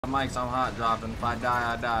Mics, I'm hot dropping. If I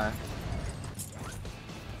die, I die.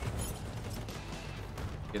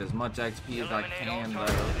 Get as much XP as I can, though.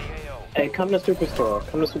 Hey, come to Superstore.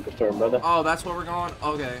 Come to Superstore, brother. Oh, that's where we're going?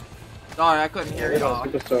 Okay. Sorry, I couldn't hear y'all.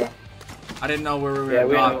 Superstore. I didn't know where we were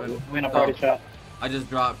dropping. We're in a party shop. I just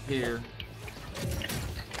dropped here.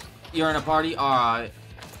 You're in a party? Alright.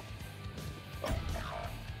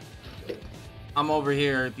 I'm over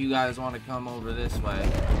here if you guys want to come over this way.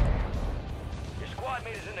 Your squad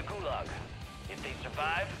mate is in the gulag. If they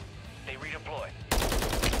survive, they redeploy.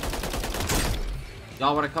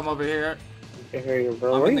 Y'all want to come over here? I hear you,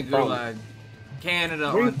 bro. I'm in the gulag. Canada,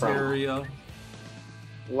 Ontario.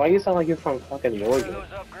 Why you sound like you're from fucking Georgia?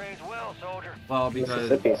 Well, because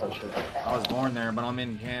Mississippi or some shit. I was born there, but I'm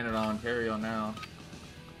in Canada, Ontario now.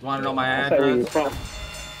 You want to know my That's where you're address? from.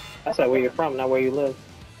 That's like where you're from, not where you live.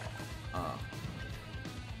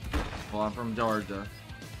 Well, I'm from Georgia.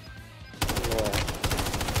 Yeah.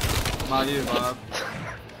 How about you, Bob?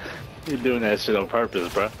 You're doing that shit on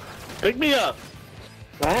purpose, bro. Pick me up.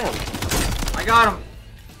 I am. I got him.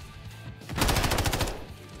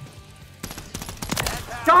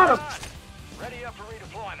 Got him. Ready up for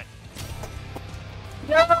redeployment.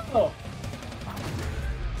 Yo!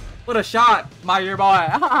 What a shot, my your boy.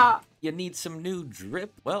 You need some new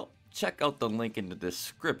drip? Well, check out the link in the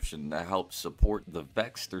description that helps support the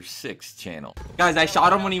ImVexter 6 channel. Guys, I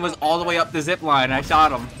shot him when he was all the way up the zip line. I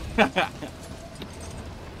shot him.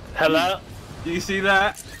 Hello? Do you see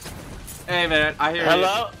that? Hey, man, I hear you.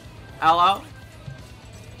 Hello? Hello?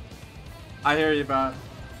 I hear you, bro.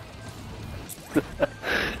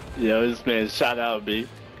 Yo, this man shot out me.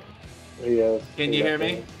 Yes. Can you hear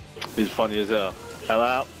me? He's funny as hell.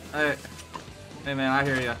 Hello? Hey, man, I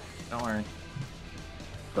hear you. Don't worry.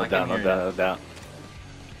 No doubt, no doubt, no doubt.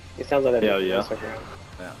 He sounds like that. Yeah, yeah.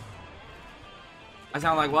 Yeah. I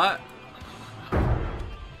sound like what?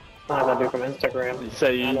 Sounds like that dude from Instagram. You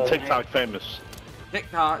say you TikTok famous.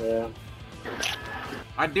 TikTok? Yeah.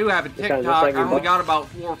 I do have a sounds just TikTok. like I your only boy. got about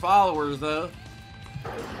 4 followers, though.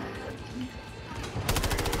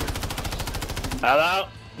 Hello?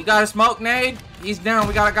 You got a smoke nade? He's down.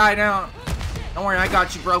 We got a guy down. Don't worry, I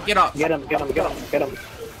got you, bro. Get up. Get him, get him, get him, get him.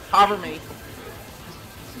 Cover me.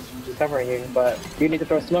 He's covering you, but you need to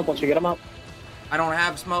throw smoke once you get him up. I don't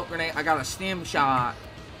have smoke grenade. I got a stim shot.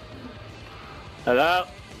 Hello?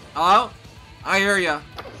 Hello? I hear ya.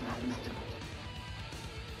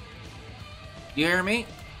 You hear me?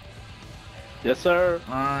 Yes, sir.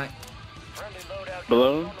 Alright.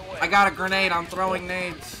 Balloon? I got a grenade. I'm throwing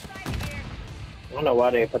nades. I don't know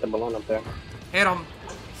why they put the balloon up there. Hit him.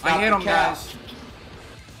 I hit him, guys.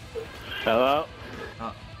 Hello?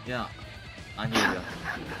 Yeah. I hear ya.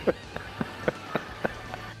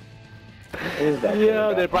 Who's that?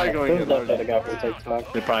 Yeah, they're probably going to Who's get that guy from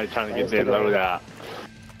TikTok? They're probably trying to get their load out.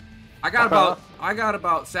 I got about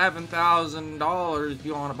 $7,000 if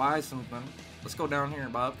you want to buy something. Let's go down here,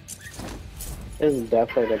 Bob. This is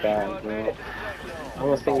definitely the guy, bro. I'm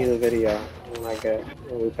gonna send you the video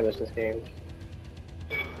when we finish this game.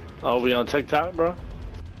 Oh, we on TikTok, bro?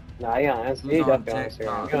 Nah, yeah, it's Who's on definitely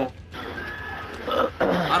on TikTok? Instagram.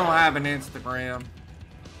 I don't have an Instagram.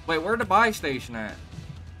 Wait, where's the buy station at?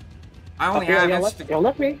 I only Okay, have you don't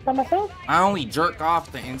let me by myself? I only jerk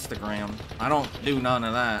off to Instagram. I don't do none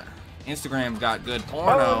of that. Instagram's got good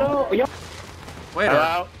porno. Oh, no. Yo. Wait a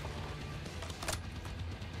Hello?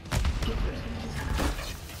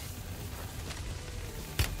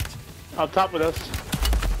 On top with us.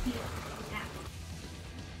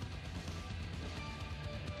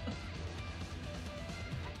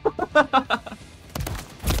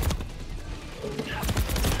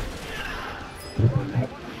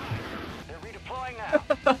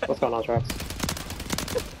 What's going on, Trax?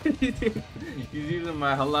 He's using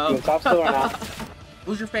my hello. You top still or not?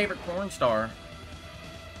 Who's your favorite porn star?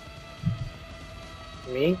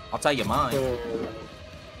 Me? I'll tell you mine.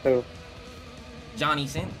 Who? Johnny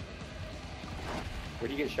Sin.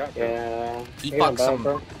 Where'd you get shot? Yeah. He got fucks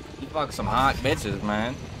bro. some hot bitches,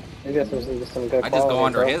 man. He got some good I just go quality,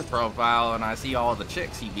 under bro. his profile and I see all the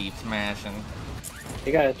chicks he be smashing.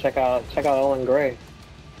 You gotta check out Owen Gray.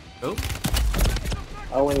 Who?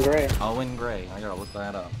 Owen Gray. Owen Gray. I gotta look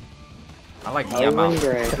that up. I like Owen Mia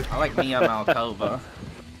Gray. I like Mia Malkova.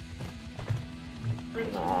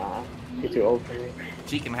 Nah, you're too old for me.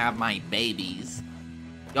 She can have my babies.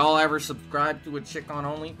 Y'all ever subscribe to a chick on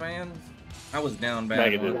OnlyFans? I was down bad.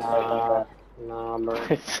 Negative. Nah, bro.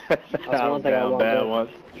 That's I'm one thing I down won't bad do. one.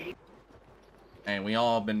 And we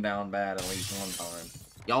all been down bad at least one time.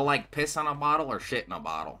 Y'all like piss on a bottle or shit in a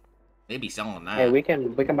bottle? They be selling that. Hey, we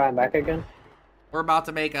can buy him back again. We're about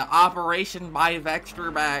to make an Operation Buy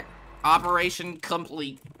Vexter back Operation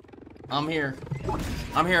complete. I'm here.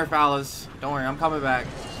 I'm here, fellas. Don't worry, I'm coming back.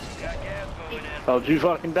 Oh, did you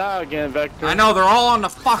fucking die again, Vector? I know, they're all on the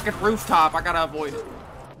fucking rooftop. I gotta avoid it.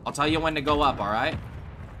 I'll tell you when to go up, alright?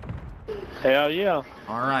 Hell yeah.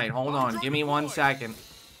 Alright, hold on. Give me 1 second.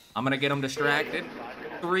 I'm gonna get them distracted.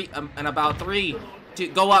 In about 3, 2,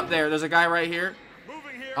 go up there. There's a guy right here.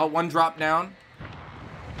 Oh, 1 drop down.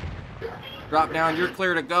 Drop down. You're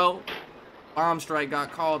clear to go. Bomb strike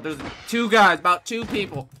got called. There's 2 guys, about 2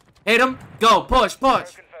 people. Hit him. Go. Push.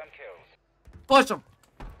 Push. Push him.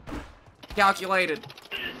 Calculated.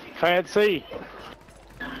 Can't see.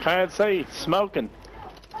 Can't see. Smoking.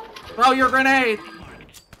 Throw your grenade.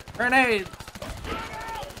 Grenade.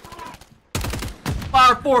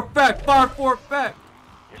 Fire for effect. Fire for effect.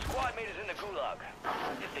 Your squad mate is in the gulag.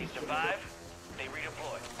 If they survive, they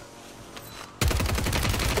redeploy.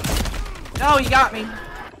 No, you got me.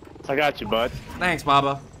 I got you, bud. Thanks,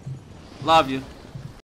 Baba. Love you.